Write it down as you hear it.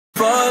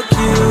fuck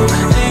you,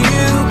 and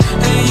you,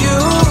 and you.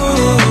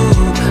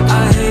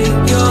 I hate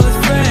your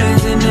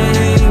friends and they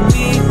hate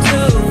me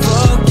too.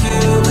 Fuck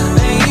you,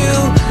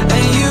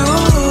 and you.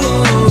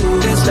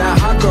 It's that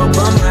hot girl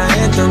by my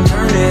anthem.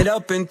 Turn it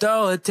up and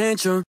throw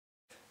attention.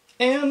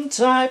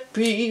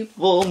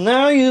 Anti-people,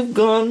 now you've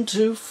gone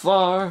too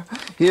far.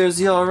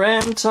 Here's your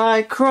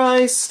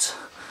Antichrist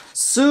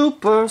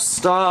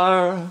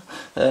superstar.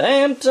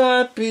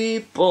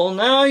 Anti-people,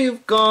 now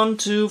you've gone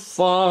too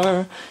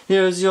far.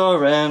 Here's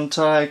your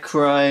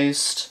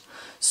Antichrist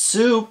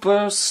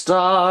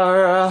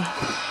superstar.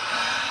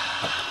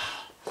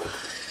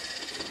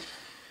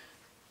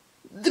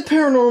 The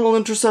Paranormal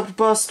Intercept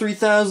Bus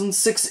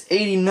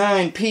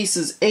 3,689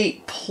 pieces,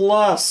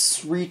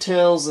 8+,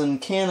 retails in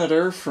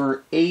Canada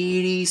for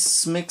 80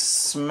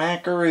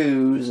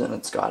 smackaroos, and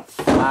it's got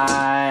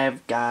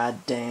 5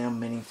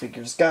 goddamn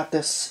minifigures. Got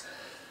this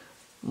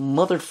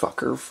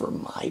motherfucker for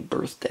my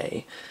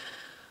birthday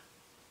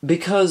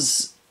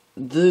because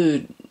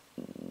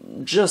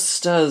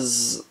just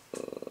as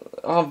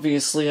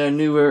obviously I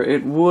knew where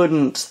it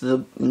wouldn't,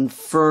 the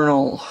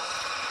infernal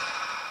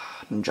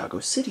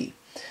Ninjago City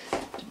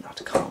did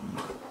not come.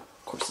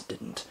 Of course it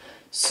didn't.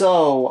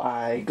 So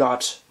I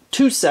got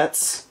 2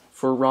 sets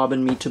for Rob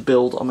and me to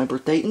build on my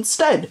birthday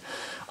instead.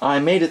 I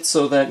made it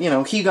so that, you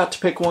know, he got to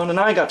pick one and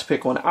I got to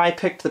pick one. I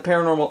picked the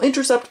Paranormal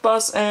Intercept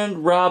bus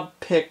and Rob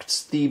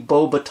picked the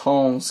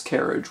Beauxbatons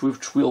carriage,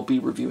 which we'll be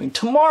reviewing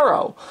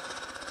tomorrow.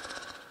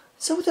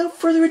 So without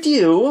further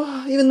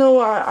ado, even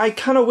though I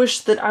kind of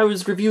wish that I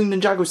was reviewing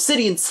Ninjago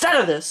City instead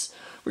of this,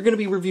 we're going to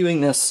be reviewing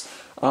this,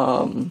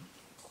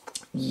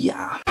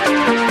 yeah.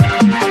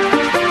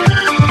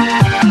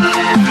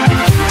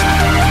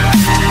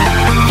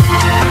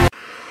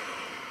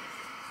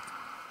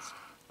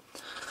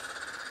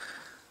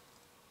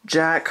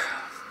 Jack,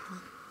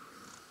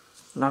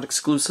 not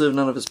exclusive,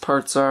 none of his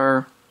parts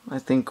are. I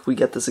think we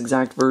get this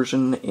exact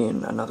version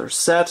in another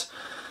set.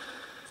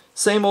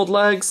 Same old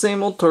legs,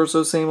 same old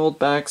torso, same old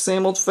back,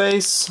 same old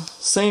face,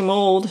 same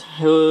old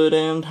hood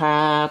and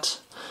hat.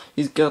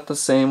 He's got the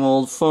same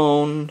old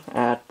phone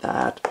at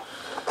that.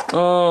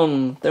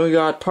 Then we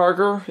got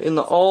Parker in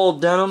the all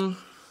denim.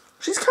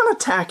 She's kind of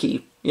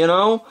tacky, you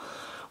know?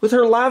 With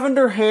her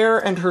lavender hair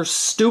and her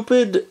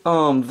stupid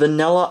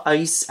vanilla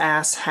ice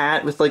ass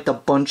hat with like the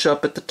bunch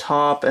up at the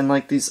top and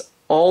like these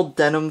all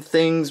denim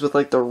things with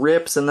like the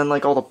rips and then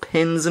like all the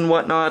pins and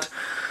whatnot.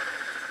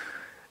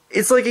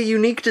 It's like a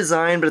unique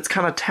design, but it's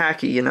kind of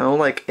tacky, you know?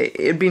 Like,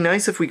 it'd be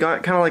nice if we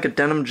got kind of like a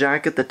denim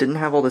jacket that didn't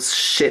have all this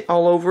shit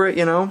all over it,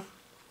 you know?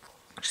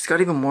 She's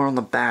got even more on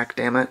the back,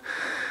 damn it.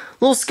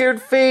 Little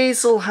scared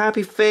face, little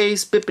happy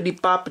face, bippity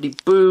boppity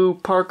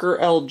boo, Parker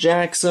L.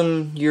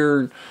 Jackson,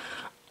 your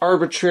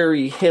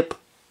arbitrary, hip,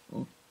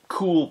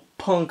 cool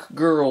punk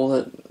girl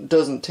that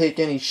doesn't take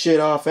any shit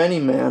off any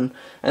man.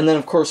 And then,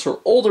 of course, her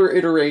older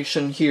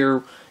iteration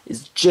here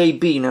is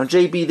JB. Now,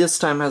 JB this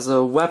time has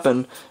a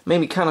weapon. Made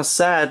me kind of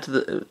sad.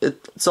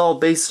 It's all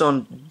based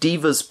on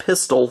Diva's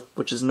pistol,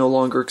 which is no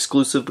longer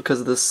exclusive because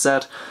of this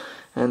set.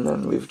 And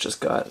then we've just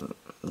got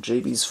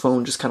JB's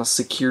phone just kind of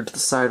secured to the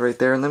side right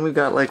there. And then we've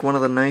got, like, one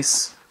of the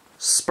nice,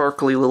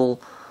 sparkly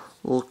little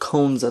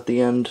cones at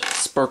the end.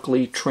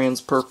 Sparkly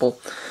trans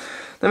purple.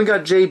 Then we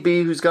got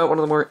JB, who's got one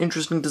of the more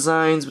interesting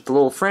designs with the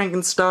little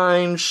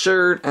Frankenstein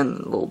shirt and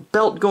a little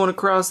belt going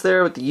across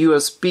there with the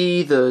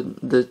USB,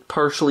 the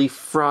partially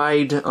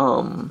fried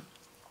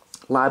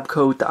lab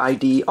coat, the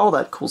ID, all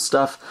that cool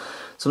stuff.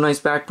 Some nice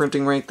back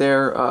printing right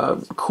there.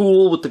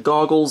 Cool with the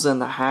goggles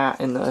and the hat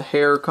and the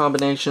hair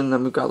combination.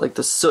 Then we've got like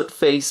the soot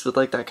face with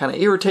like that kind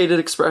of irritated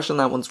expression.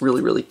 That one's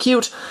really, really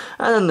cute.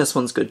 And then this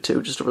one's good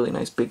too. Just a really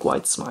nice big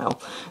wide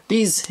smile.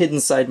 These hidden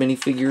side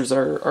minifigures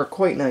are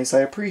quite nice. I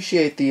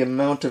appreciate the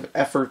amount of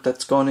effort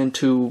that's gone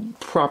into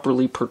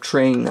properly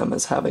portraying them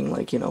as having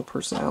like, you know,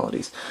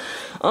 personalities.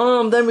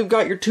 Then we've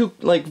got your 2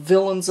 like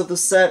villains of the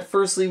set.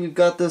 Firstly, we've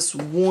got this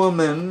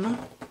woman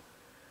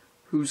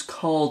who's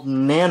called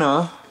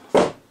Nana.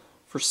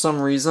 For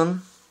some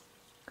reason.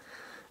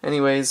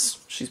 Anyways,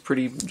 she's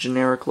pretty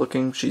generic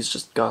looking. She's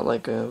just got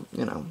like a,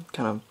 you know,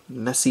 kind of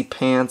messy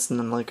pants and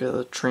then like a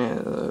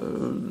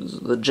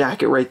the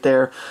jacket right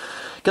there.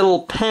 Got a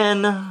little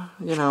pen,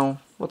 you know,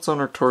 what's on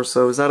her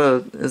torso? Is that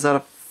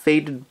a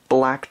faded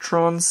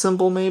Blacktron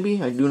symbol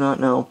maybe? I do not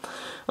know.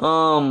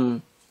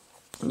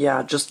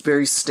 Yeah, just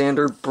very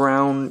standard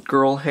brown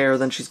girl hair.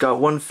 Then she's got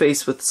one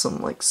face with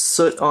some like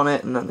soot on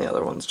it, and then the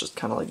other one's just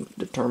kind of like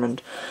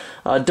determined.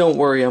 Don't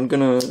worry, I'm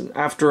gonna,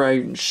 after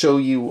I show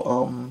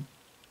you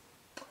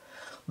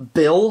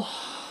Bill,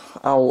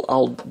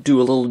 I'll do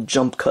a little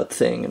jump cut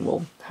thing, and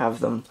we'll have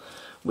them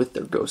with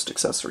their ghost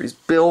accessories.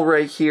 Bill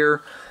right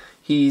here,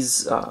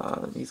 he's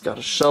got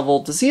a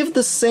shovel. Does he have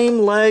the same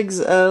legs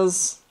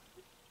as?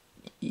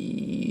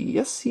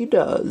 Yes, he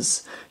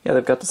does. Yeah,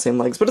 they've got the same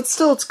legs, but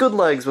it's good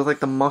legs with like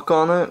the muck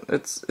on it.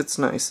 It's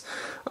nice.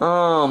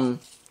 Then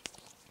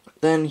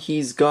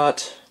he's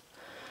got,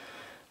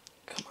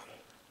 come on,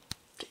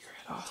 get your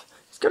head off.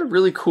 He's got a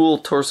really cool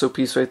torso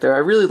piece right there. I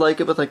really like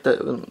it with like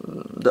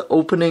the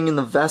opening in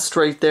the vest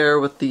right there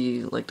with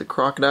the like the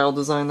crocodile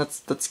design.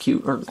 That's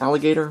cute. Or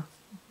alligator,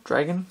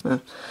 dragon.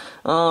 Then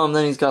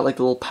he's got like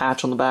a little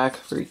patch on the back,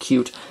 very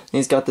cute. And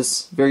he's got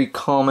this very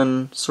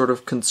common sort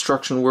of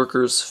construction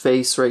worker's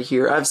face right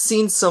here. I've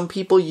seen some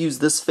people use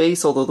this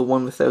face, although the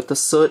one without the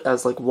soot,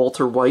 as like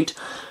Walter White.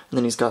 And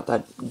then he's got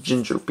that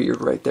ginger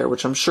beard right there,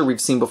 which I'm sure we've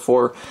seen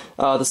before.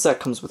 The set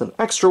comes with an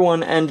extra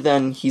one, and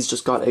then he's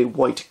just got a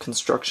white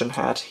construction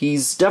hat.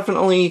 He's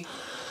definitely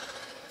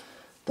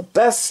the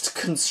best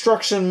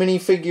construction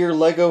minifigure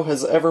LEGO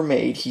has ever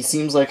made. He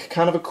seems like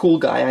kind of a cool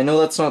guy. I know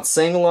that's not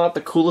saying a lot,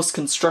 the coolest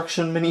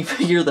construction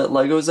minifigure that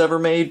LEGO's ever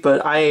made,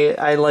 but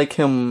I like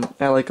him.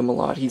 I like him a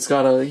lot. He's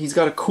got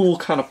a cool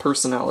kind of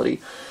personality.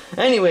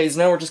 Anyways,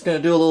 now we're just gonna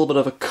do a little bit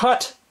of a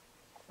cut,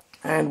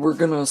 and we're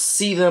gonna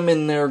see them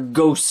in their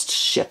ghost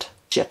shit.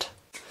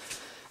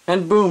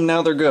 And boom,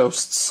 now they're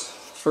ghosts.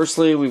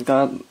 Firstly, we've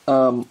got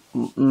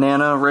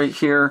Nana right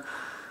here.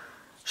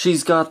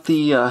 She's got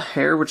the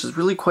hair, which is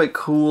really quite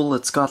cool.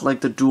 It's got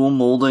like the dual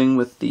molding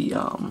with the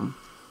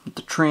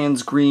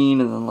trans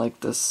green and then like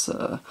this,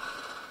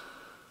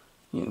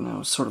 you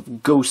know, sort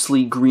of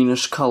ghostly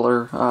greenish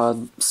color.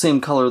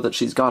 Same color that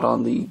she's got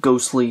on the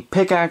ghostly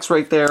pickaxe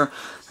right there.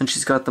 And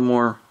she's got the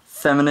more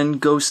feminine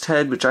ghost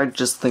head, which I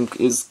just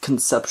think is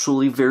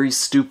conceptually very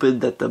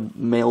stupid that the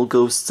male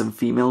ghosts and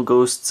female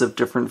ghosts have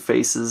different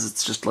faces.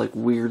 It's just like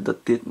weird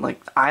that the like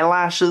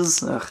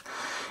eyelashes. Ugh.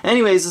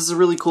 Anyways, this is a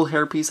really cool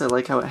hairpiece. I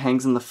like how it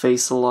hangs in the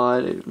face a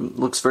lot. It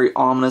looks very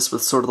ominous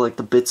with sort of like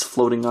the bits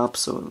floating up,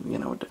 so, you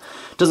know, it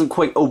doesn't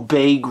quite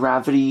obey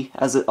gravity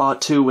as it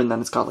ought to, and then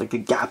it's got like the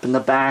gap in the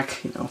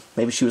back, you know,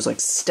 maybe she was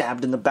like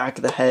stabbed in the back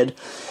of the head.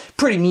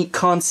 Pretty neat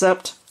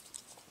concept.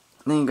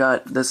 And then you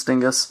got this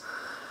dingus.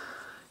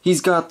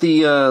 He's got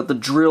the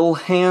drill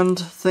hand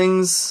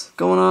things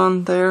going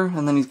on there,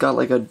 and then he's got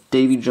like a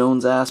Davy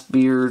Jones-ass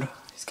beard.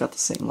 He's got the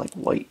same like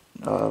white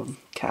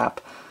cap.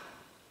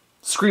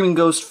 Screaming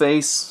ghost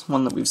face,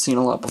 one that we've seen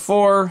a lot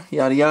before,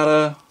 yada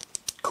yada,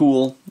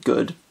 cool,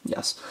 good,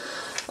 yes.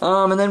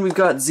 And then we've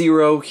got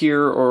Zero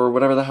here, or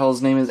whatever the hell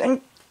his name is,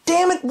 and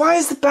damn it, why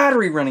is the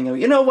battery running out?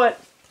 You know what?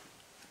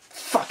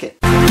 Fuck it.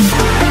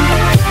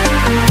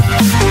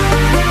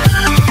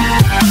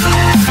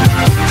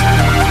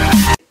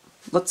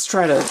 Let's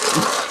try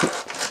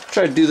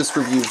to do this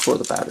review before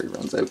the battery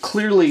runs out.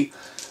 Clearly,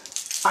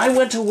 I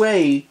went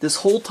away this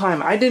whole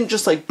time. I didn't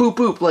just like boop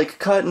boop, like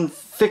cut and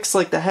fix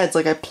like the heads.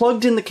 Like I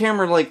plugged in the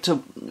camera like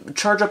to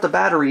charge up the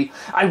battery.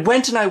 I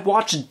went and I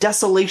watched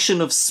Desolation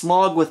of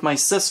Smog with my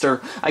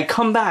sister. I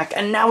come back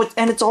and now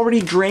it's already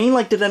drained.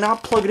 Like, did I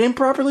not plug it in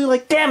properly?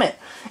 Like, damn it.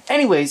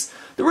 Anyways,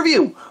 the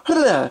review.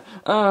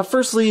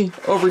 Firstly,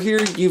 over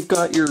here you've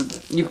got your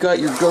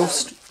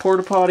ghost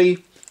porta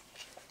potty.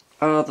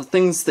 The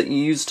things that you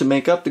use to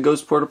make up the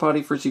ghost porta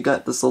potty. First you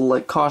got this little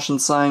like caution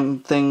sign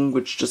thing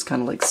which just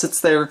kind of like sits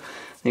there.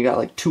 You got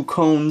like 2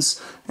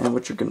 cones, and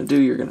what you're going to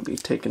do, you're going to be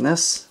taking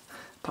this,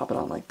 pop it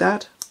on like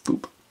that,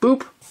 boop,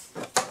 boop,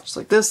 just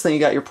like this. Then you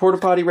got your porta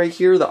potty right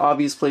here, the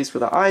obvious place where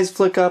the eyes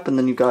flick up, and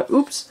then you got,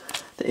 oops,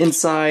 the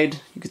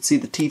inside, you can see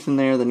the teeth in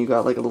there. Then you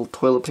got like a little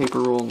toilet paper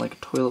roll and like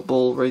a toilet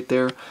bowl right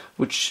there,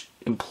 which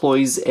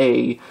employs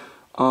a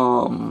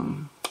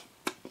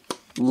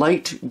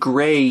light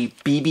gray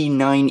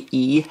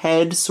BB9E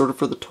head, sort of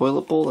for the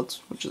toilet bowl,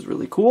 which is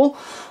really cool.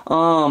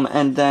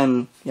 And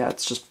then, yeah,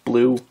 it's just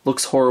blue,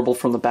 looks horrible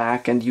from the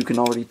back, and you can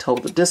already tell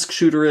what the disc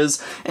shooter is.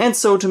 And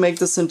so to make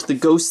this into the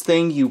ghost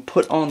thing, you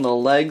put on the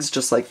legs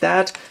just like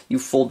that, you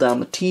fold down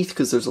the teeth,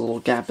 because there's a little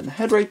gap in the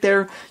head right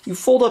there, you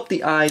fold up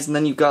the eyes, and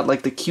then you've got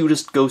like the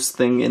cutest ghost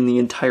thing in the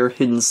entire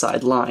hidden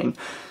side line.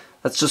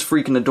 That's just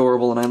freaking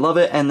adorable, and I love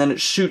it. And then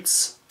it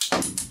shoots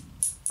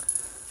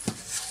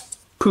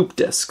poop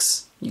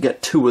discs. You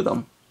get 2 of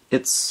them.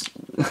 It's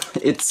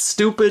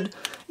stupid,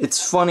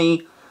 it's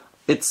funny,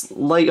 it's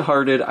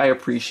lighthearted, I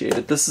appreciate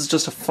it. This is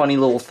just a funny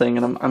little thing,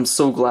 and I'm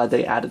so glad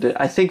they added it.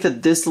 I think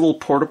that this little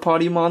porta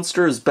potty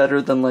monster is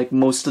better than like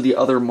most of the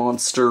other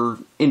monster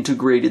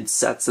integrated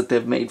sets that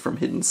they've made from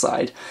Hidden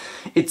Side.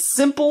 It's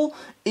simple,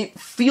 it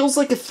feels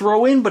like a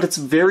throw-in, but it's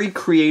very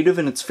creative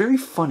and it's very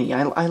funny.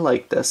 I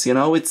like this, you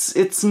know?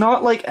 It's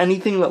not like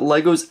anything that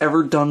LEGO's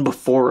ever done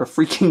before, a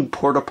freaking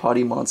porta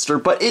potty monster,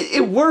 but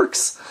it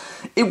works.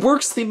 It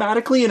works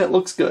thematically and it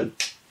looks good.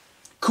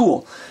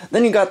 Cool.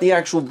 Then you got the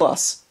actual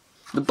bus.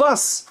 The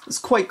bus is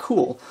quite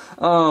cool.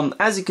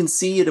 As you can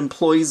see, it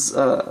employs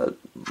a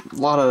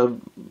lot of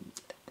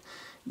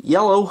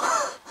yellow,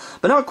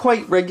 but not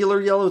quite regular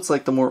yellow. It's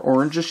like the more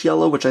orangish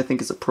yellow, which I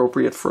think is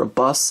appropriate for a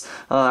bus.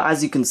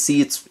 As you can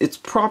see, it's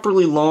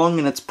properly long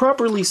and it's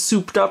properly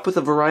souped up with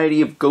a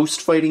variety of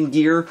ghost fighting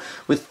gear,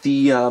 with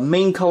the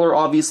main color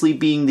obviously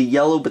being the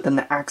yellow, but then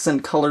the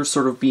accent color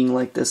sort of being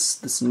like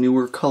this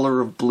newer color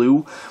of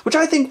blue, which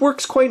I think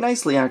works quite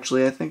nicely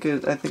actually. I think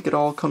it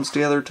all comes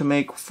together to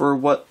make for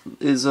what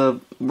is a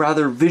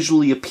rather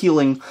visually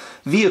appealing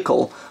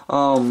vehicle.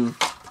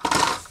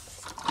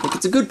 Like,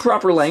 it's a good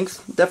proper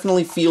length,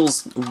 definitely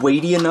feels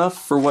weighty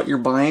enough for what you're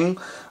buying.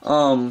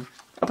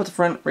 Up at the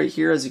front right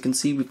here, as you can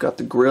see, we've got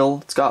the grill.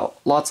 It's got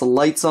lots of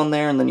lights on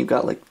there, and then you've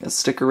got like a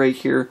sticker right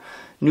here.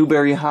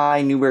 Newberry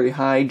High,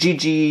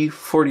 GG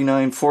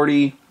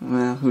 4940,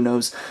 who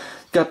knows.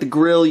 Got the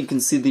grill, you can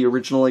see the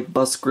original like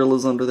bus grill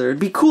is under there. It'd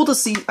be cool to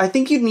see. I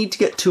think you'd need to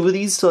get 2 of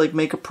these to like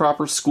make a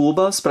proper school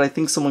bus, but I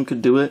think someone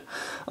could do it.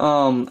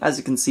 As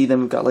you can see,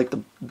 then we've got like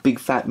the big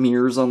fat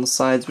mirrors on the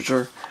sides, which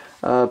are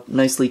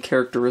nicely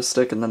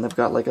characteristic, and then they've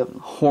got like a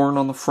horn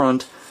on the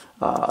front,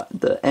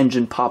 the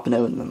engine popping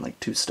out, and then like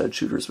 2 stud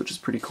shooters, which is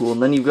pretty cool.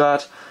 And then you've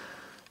got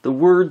the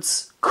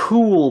words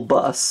 "cool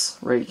bus"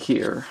 right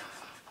here.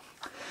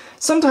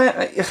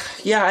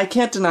 Sometimes, yeah, I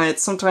can't deny it,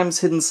 sometimes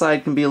Hidden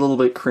Side can be a little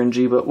bit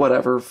cringy, but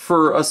whatever.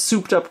 For a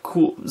souped up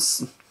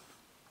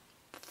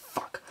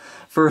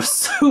For a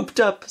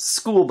souped up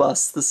school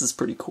bus, this is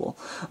pretty cool.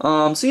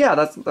 So yeah,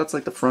 that's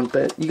like the front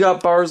bit. You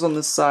got bars on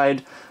this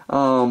side,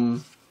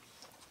 got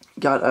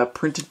a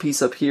printed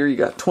piece up here, you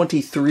got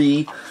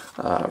 23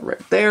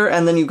 right there,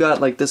 and then you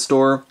got like this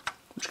door,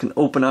 which can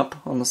open up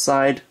on the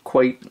side,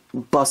 quite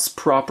bus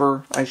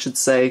proper, I should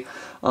say.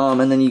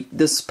 And then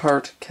this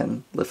part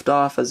can lift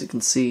off, as you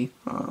can see.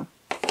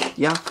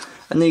 Yeah,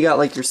 and then you got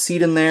like your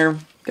seat in there.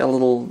 Got a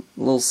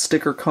little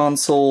sticker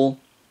console,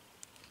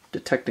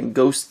 detecting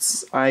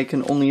ghosts, I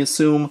can only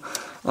assume.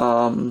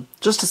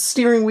 Just a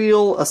steering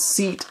wheel, a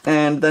seat,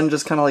 and then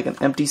just kind of like an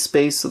empty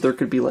space, so there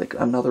could be like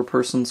another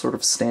person sort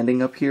of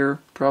standing up here,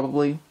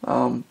 probably.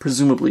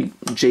 Presumably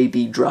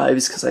JB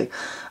drives, because I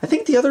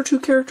think the other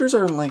 2 characters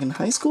are like in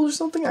high school or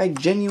something. I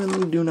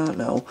genuinely do not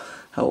know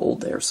how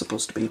old they are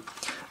supposed to be.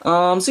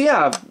 So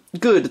yeah,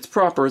 good, it's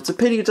proper. It's a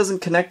pity it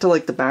doesn't connect to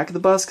like the back of the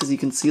bus, because you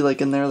can see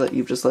like in there that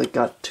you've just like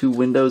got 2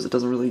 windows. It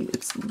doesn't really,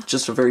 it's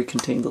just a very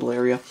contained little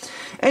area.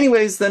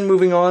 Anyways, then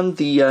moving on,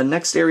 the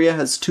next area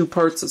has 2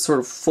 parts that sort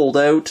of fold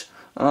out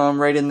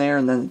right in there,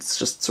 and then it's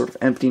just sort of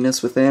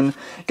emptiness within.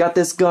 Got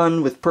this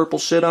gun with purple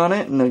shit on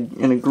it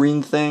and a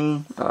green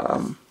thing.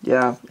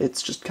 Yeah,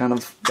 it's just kind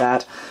of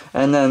that.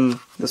 And then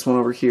this one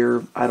over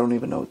here, I don't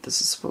even know what this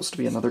is supposed to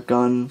be. Another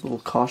gun, little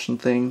caution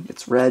thing.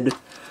 It's red.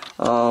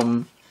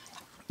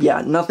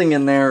 Yeah, nothing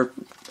in there.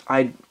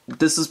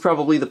 This is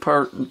probably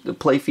the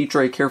play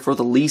feature I care for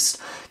the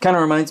least. Kind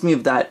of reminds me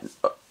of that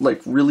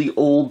like really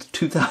old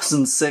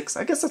 2006,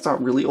 I guess that's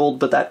not really old,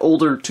 but that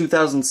older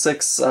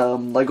 2006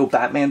 Lego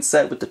Batman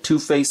set with the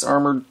Two-Face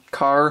armored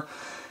car.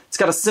 It's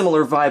got a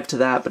similar vibe to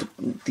that, but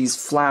these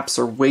flaps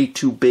are way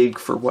too big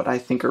for what I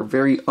think are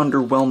very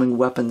underwhelming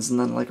weapons, and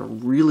then like a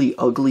really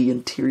ugly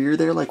interior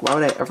there. Like, why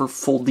would I ever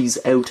fold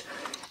these out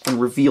and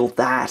reveal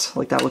that?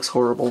 Like, that looks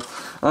horrible.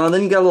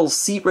 Then you got a little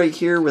seat right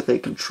here with a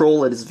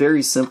control that is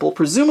very simple,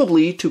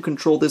 presumably to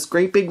control this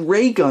great big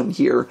ray gun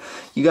here.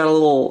 You got a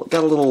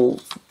little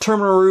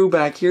terminal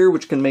back here,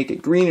 which can make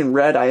it green and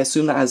red. I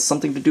assume that has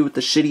something to do with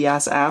the shitty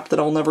ass app that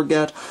I'll never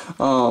get.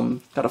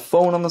 Got a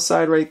phone on the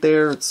side right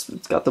there. It's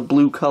got the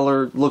blue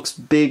color. Looks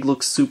big,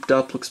 looks souped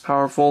up, looks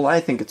powerful.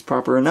 I think it's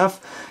proper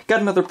enough.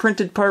 Got another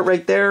printed part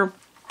right there.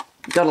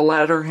 Got a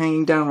ladder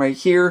hanging down right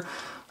here.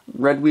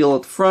 Red wheel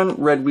at the front,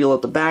 red wheel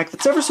at the back.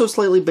 That's ever so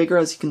slightly bigger.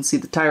 As you can see,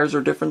 the tires are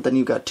different. Then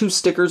you've got 2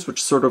 stickers,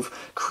 which sort of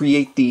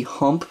create the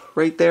hump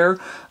right there.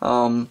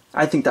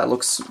 I think that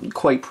looks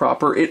quite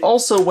proper. It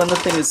also, when the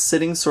thing is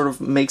sitting, sort of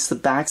makes the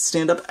back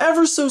stand up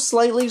ever so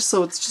slightly,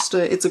 so it's just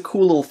it's a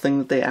cool little thing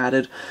that they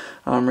added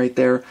right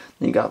there.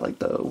 Then you got like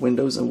the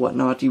windows and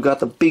whatnot. You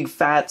got the big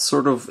fat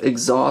sort of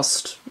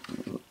exhaust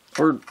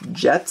or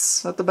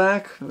jets at the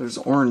back. There's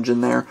orange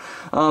in there.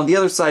 The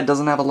other side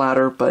doesn't have a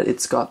ladder, but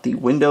it's got the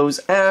windows.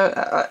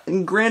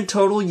 In grand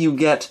total, you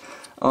get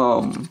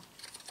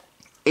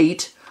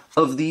 8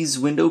 of these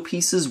window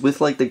pieces with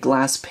like the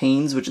glass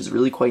panes, which is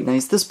really quite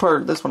nice. This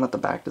one at the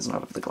back does not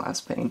have the glass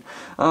pane.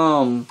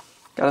 Got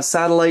a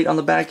satellite on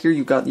the back here.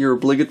 You've got your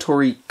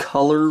obligatory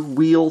color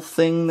wheel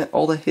thing that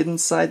all the Hidden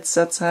Side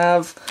sets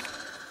have.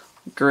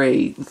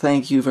 Great,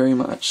 thank you very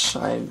much.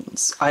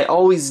 I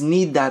always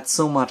need that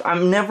so much.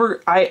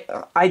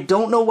 I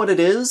don't know what it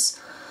is.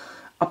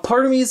 A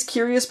part of me is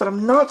curious, but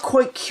I'm not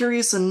quite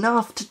curious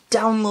enough to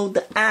download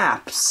the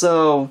app.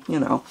 So, you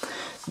know.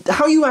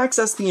 How you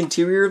access the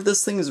interior of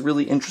this thing is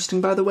really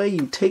interesting, by the way.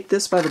 You take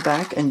this by the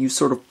back and you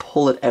sort of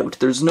pull it out.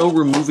 There's no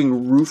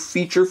removing roof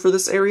feature for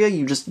this area,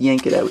 you just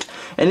yank it out.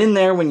 And in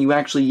there, when you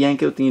actually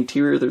yank out the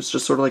interior, there's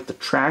just sort of like the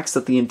tracks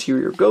that the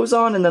interior goes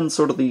on, and then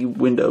sort of the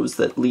windows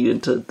that lead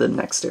into the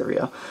next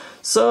area.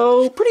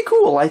 So, pretty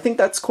cool. I think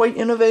that's quite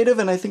innovative,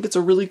 and I think it's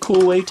a really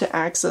cool way to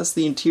access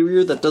the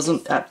interior that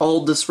doesn't at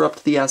all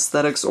disrupt the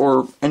aesthetics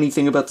or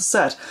anything about the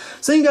set.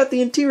 So you got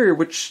the interior,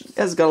 which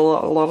has got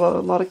a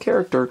lot of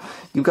character.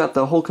 You've got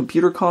the whole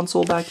computer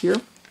console back here,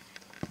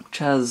 which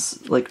has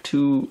like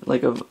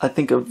I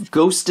think a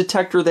ghost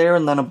detector there,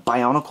 and then a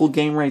Bionicle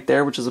game right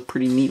there, which is a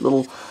pretty neat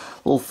little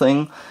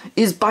thing.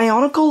 Is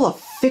Bionicle a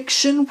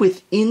fiction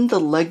within the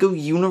LEGO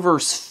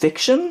universe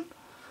fiction?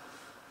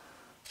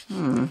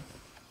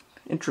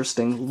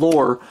 Interesting.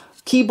 Lore.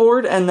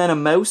 keyboard and then a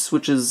mouse,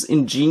 which is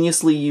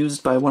ingeniously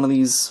used by one of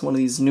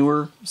these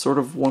newer sort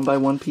of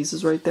 1x1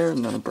 pieces right there,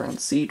 and then a brown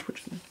seat,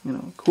 which is, you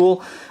know,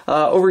 cool.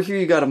 Over here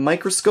you got a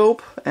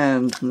microscope,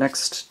 and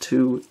next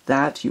to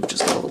that you've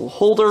just got a little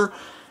holder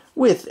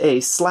with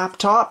a slap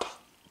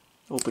top.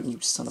 Open, you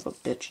son of a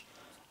bitch.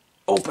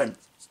 Open!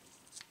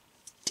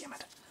 Damn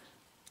it.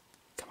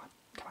 Come on,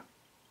 come on.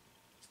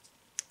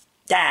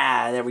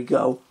 Ah, there we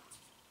go.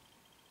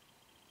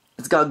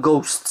 It's got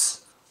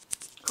ghosts.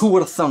 Who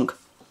would have thunk?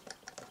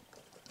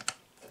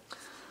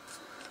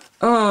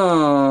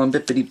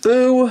 Bippity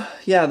boo.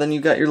 Yeah, then you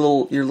got your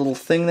little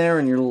thing there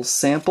and your little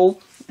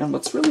sample. And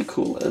what's really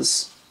cool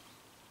is,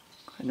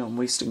 I know I'm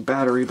wasting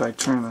battery by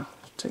trying to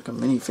take a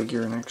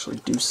minifigure and actually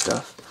do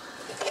stuff.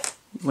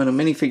 When a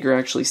minifigure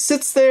actually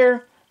sits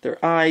there,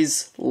 their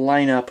eyes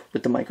line up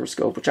with the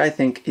microscope, which I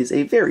think is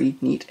a very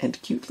neat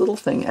and cute little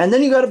thing. And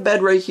then you got a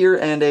bed right here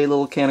and a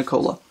little can of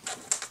cola.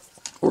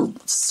 Or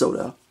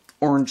soda.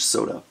 Orange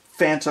soda.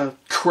 Fanta,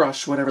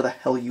 Crush, whatever the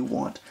hell you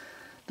want.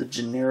 The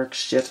generic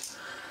shit.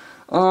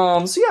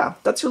 So yeah,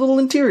 that's your little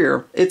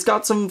interior. It's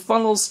got some fun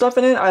little stuff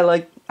in it. I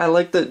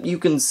like that you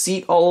can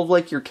seat all of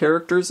like your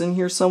characters in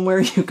here somewhere.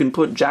 You can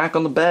put Jack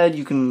on the bed,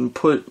 you can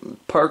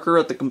put Parker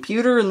at the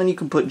computer, and then you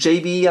can put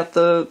JB at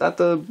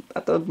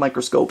the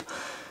microscope,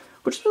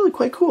 which is really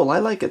quite cool. I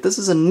like it. This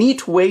is a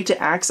neat way to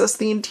access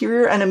the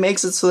interior, and it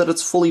makes it so that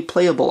it's fully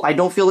playable. I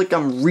don't feel like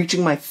I'm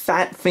reaching my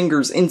fat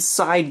fingers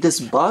inside this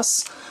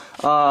bus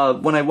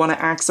when I want to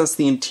access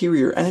the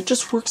interior, and it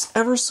just works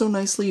ever so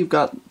nicely. You've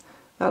got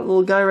that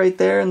little guy right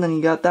there, and then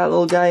you got that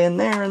little guy in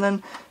there, and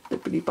then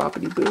bippity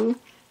boppity boo,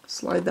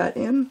 slide that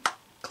in,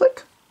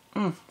 click,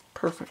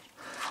 perfect.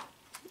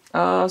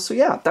 So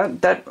yeah,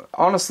 that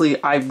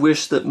honestly, I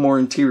wish that more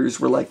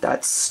interiors were like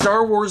that.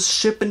 Star Wars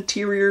ship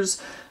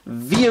interiors,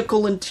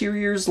 vehicle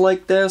interiors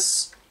like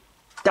this.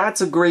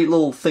 That's a great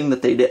little thing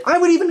that they did. I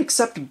would even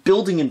accept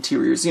building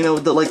interiors. You know,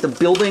 the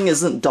building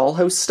isn't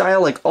dollhouse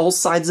style. Like all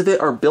sides of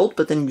it are built,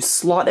 but then you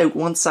slot out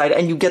one side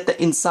and you get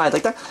the inside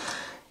like that.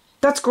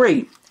 That's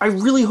great. I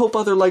really hope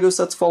other LEGO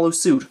sets follow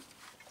suit.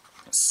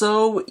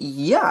 So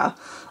yeah,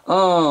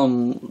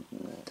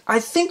 I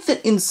think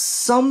that in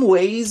some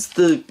ways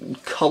the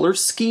color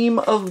scheme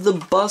of the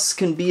bus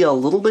can be a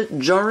little bit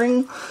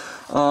jarring.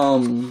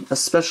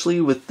 Especially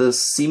with the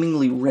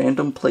seemingly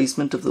random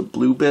placement of the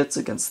blue bits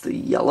against the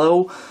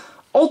yellow.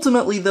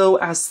 Ultimately, though,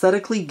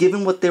 aesthetically,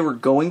 given what they were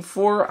going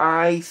for,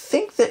 I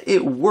think that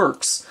it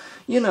works.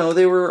 You know,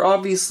 they were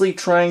obviously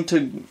trying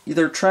to do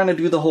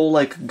the whole,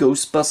 like,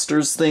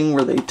 Ghostbusters thing,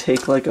 where they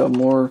take, like, a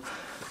more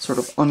sort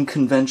of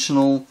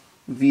unconventional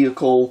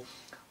vehicle,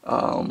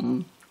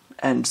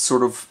 and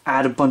sort of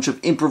add a bunch of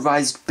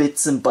improvised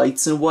bits and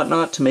bytes and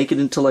whatnot to make it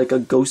into like a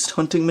ghost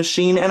hunting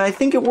machine, and I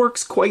think it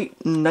works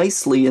quite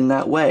nicely in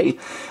that way.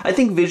 I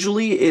think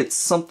visually it's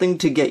something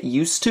to get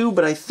used to,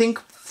 but I think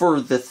for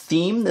the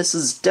theme, this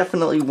is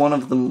definitely one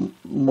of the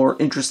more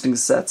interesting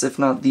sets, if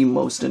not the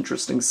most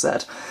interesting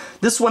set.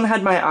 This one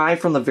had my eye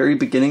from the very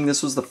beginning.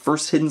 This was the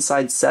first Hidden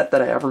Side set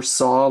that I ever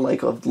saw,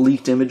 like, of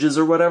leaked images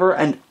or whatever,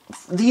 and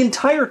the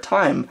entire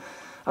time,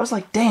 I was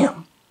like,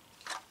 damn,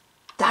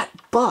 that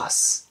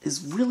bus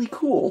is really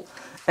cool.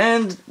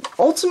 And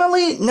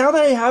ultimately, now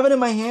that I have it in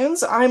my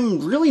hands,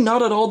 I'm really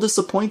not at all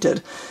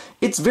disappointed.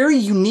 It's very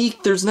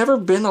unique. There's never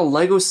been a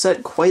LEGO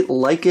set quite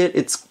like it.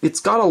 It's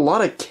got a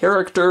lot of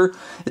character.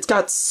 It's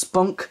got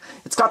spunk.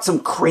 It's got some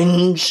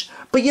cringe.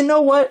 But you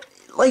know what?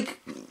 Like,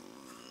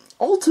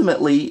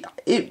 ultimately,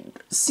 it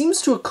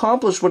seems to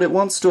accomplish what it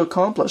wants to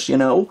accomplish, you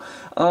know?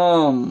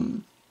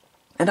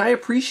 And I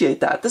appreciate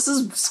that. This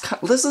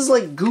is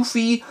like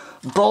goofy,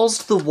 balls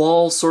to the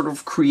wall sort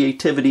of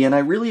creativity, and I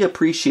really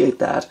appreciate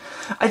that.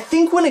 I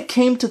think when it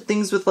came to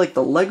things with like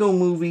the Lego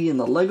movie and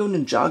the Lego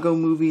Ninjago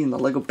movie and the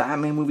Lego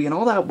Batman movie and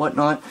all that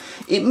whatnot,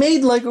 it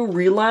made Lego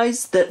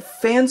realize that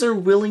fans are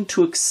willing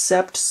to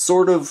accept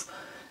sort of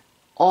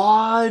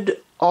odd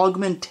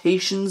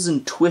augmentations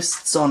and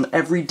twists on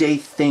everyday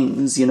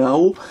things, you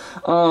know?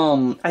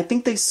 I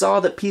think they saw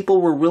that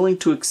people were willing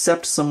to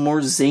accept some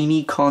more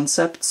zany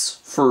concepts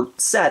for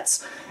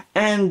sets,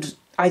 and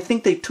I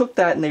think they took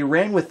that and they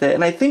ran with it,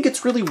 and I think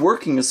it's really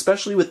working,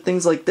 especially with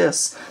things like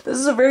this. This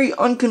is a very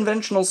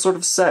unconventional sort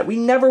of set. We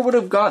never would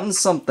have gotten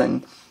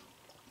something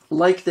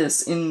like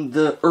this in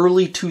the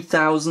early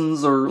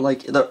 2000s or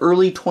like the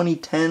early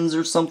 2010s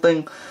or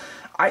something.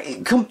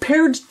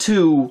 Compared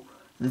to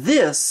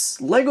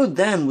this, LEGO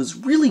then was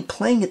really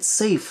playing it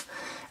safe,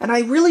 and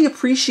I really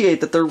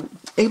appreciate that they're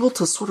able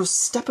to sort of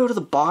step out of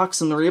the box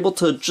and they're able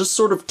to just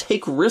sort of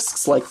take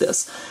risks like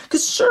this.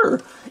 Because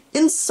sure,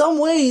 in some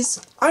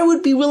ways, I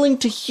would be willing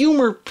to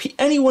humor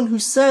anyone who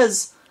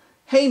says,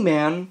 hey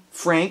man,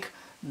 Frank,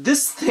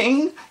 this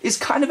thing is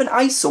kind of an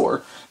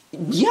eyesore.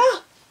 Yeah,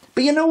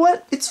 but you know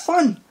what? It's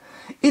fun.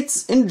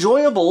 It's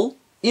enjoyable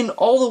in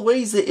all the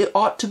ways that it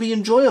ought to be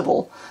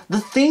enjoyable.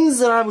 The things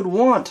that I would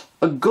want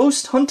a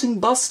ghost hunting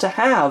bus to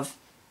have,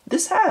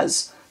 this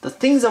has. The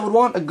things I would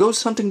want a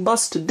ghost hunting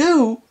bus to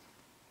do,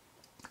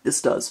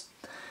 this does.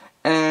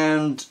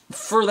 And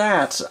for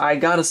that, I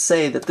gotta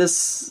say that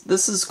this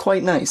is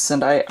quite nice,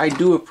 and I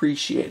do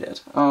appreciate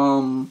it.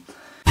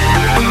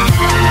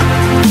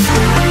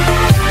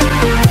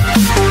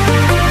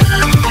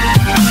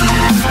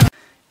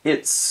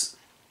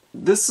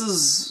 This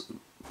is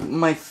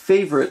my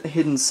favorite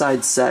Hidden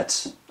Side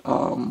set,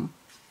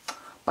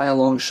 by a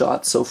long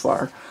shot so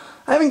far.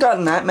 I haven't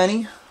gotten that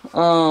many,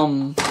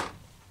 but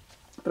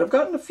I've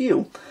gotten a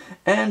few.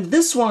 And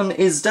this one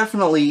is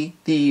definitely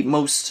the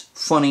most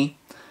funny,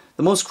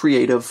 the most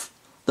creative,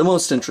 the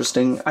most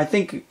interesting. I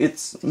think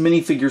its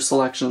minifigure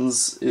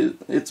selections,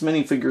 its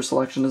minifigure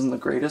selection isn't the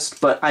greatest,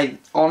 but I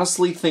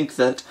honestly think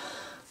that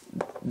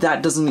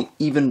that doesn't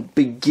even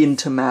begin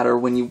to matter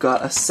when you've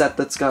got a set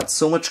that's got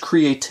so much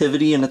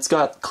creativity and it's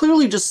got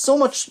clearly just so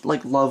much,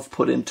 like, love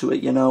put into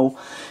it, you know?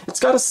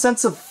 It's got a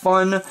sense of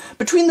fun.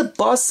 Between the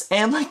bus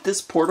and, like,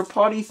 this porta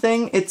potty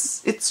thing,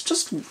 it's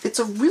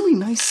a really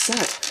nice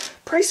set.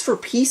 Price for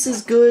piece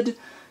is good,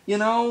 you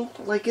know?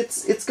 Like,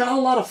 it's got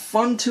a lot of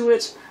fun to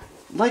it.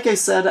 Like I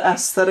said,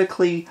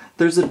 aesthetically,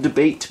 there's a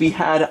debate to be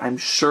had, I'm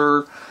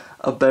sure,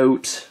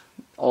 about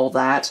all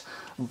that,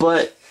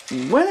 but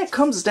when it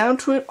comes down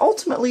to it,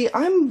 ultimately,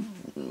 I'm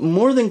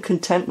more than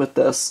content with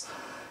this.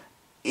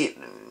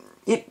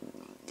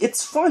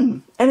 It's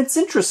fun, and it's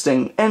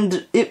interesting,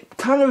 and it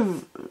kind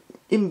of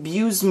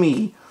imbues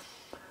me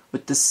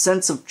with this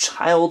sense of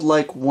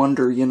childlike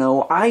wonder, you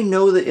know? I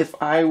know that if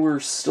I were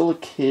still a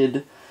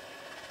kid,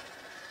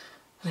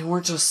 and I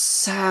weren't a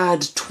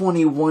sad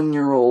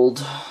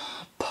 21-year-old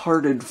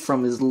parted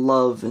from his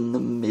love in the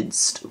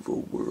midst of a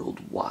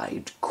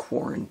worldwide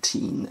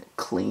quarantine that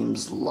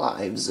claims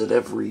lives at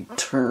every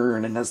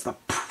turn, and as the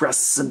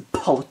press and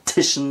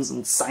politicians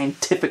and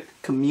scientific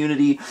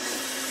community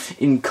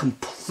in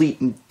complete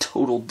and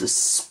total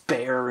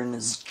despair, and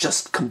is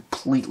just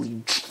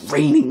completely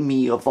draining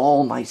me of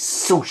all my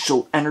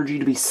social energy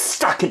to be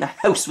stuck in a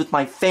house with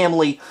my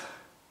family.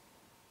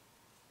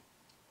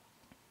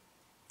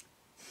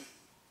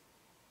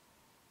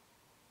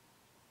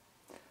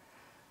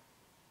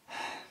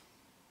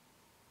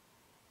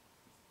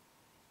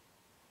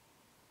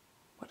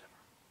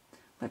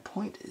 My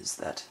point is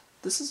that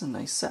this is a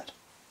nice set.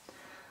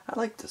 I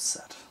like this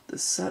set.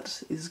 This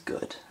set is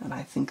good, and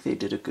I think they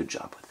did a good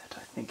job with it.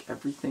 I think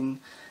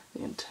everything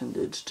they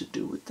intended to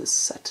do with this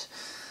set,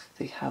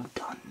 they have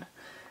done.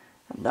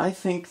 And I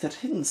think that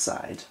Hidden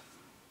Side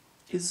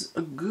is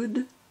a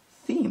good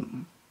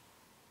theme.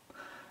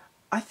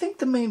 I think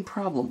the main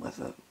problem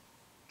with it,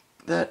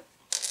 that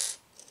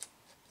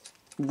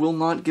will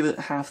not give it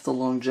half the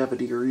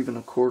longevity or even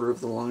a quarter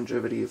of the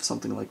longevity of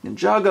something like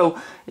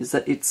Ninjago, is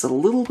that it's a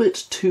little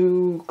bit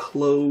too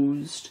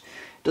closed.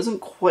 It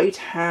doesn't quite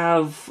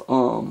have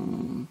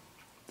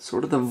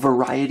sort of the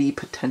variety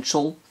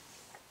potential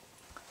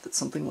that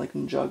something like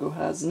Ninjago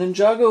has.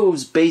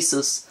 Ninjago's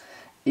basis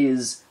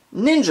is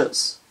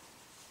ninjas.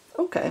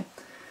 Okay.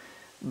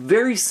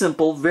 Very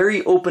simple,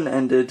 very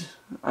open-ended.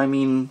 I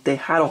mean, they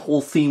had a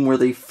whole theme where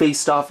they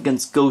faced off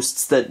against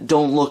ghosts that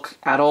don't look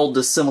at all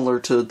dissimilar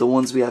to the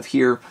ones we have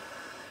here.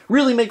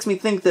 Really makes me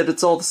think that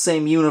it's all the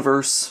same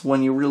universe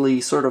when you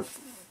really sort of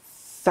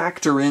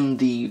factor in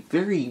the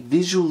very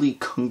visually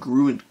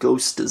congruent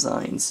ghost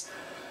designs.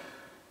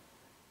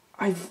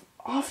 I've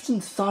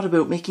often thought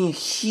about making a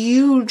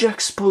huge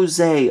expose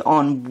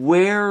on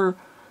where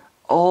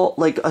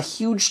like a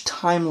huge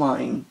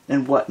timeline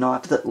and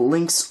whatnot that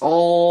links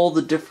all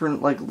the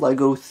different, like,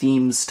 Lego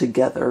themes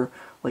together,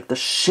 like the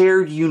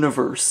shared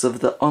universe of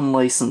the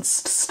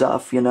unlicensed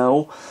stuff, you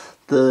know?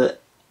 The,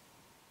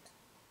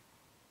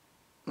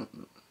 you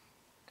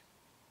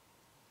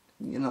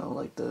know,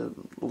 like the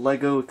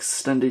Lego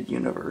Extended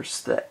Universe,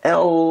 the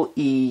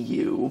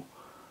LEU.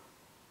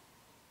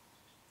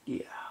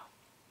 Yeah,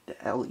 the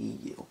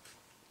LEU.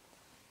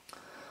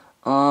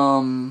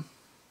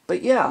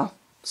 But yeah,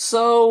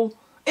 so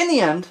in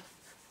the end,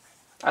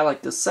 I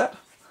like this set.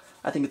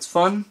 I think it's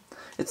fun.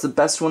 It's the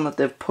best one that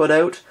they've put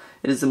out.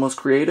 It is the most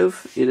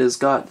creative. It has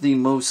got the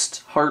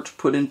most heart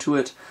put into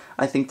it.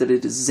 I think that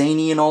it is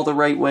zany in all the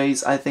right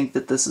ways. I think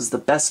that this is the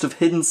best of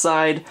Hidden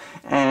Side,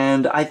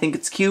 and I think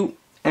it's cute,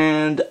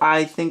 and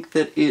I think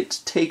that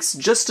it takes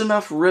just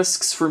enough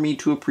risks for me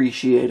to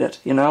appreciate it,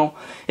 you know?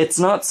 It's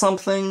not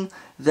something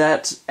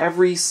that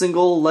every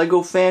single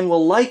Lego fan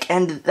will like,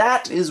 and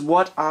that is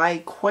what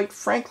I, quite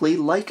frankly,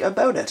 like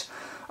about it.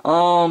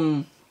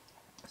 So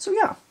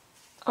yeah,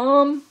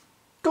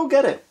 go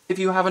get it if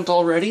you haven't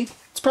already.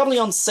 It's probably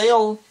on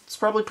sale. It's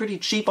probably pretty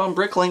cheap on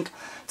Bricklink.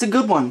 It's a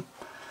good one.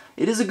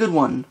 It is a good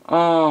one.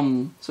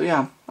 So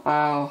yeah,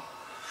 I'm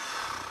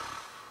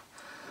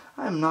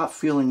not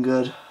feeling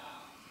good.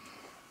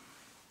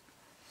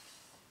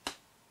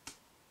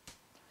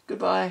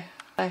 Goodbye.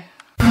 Bye.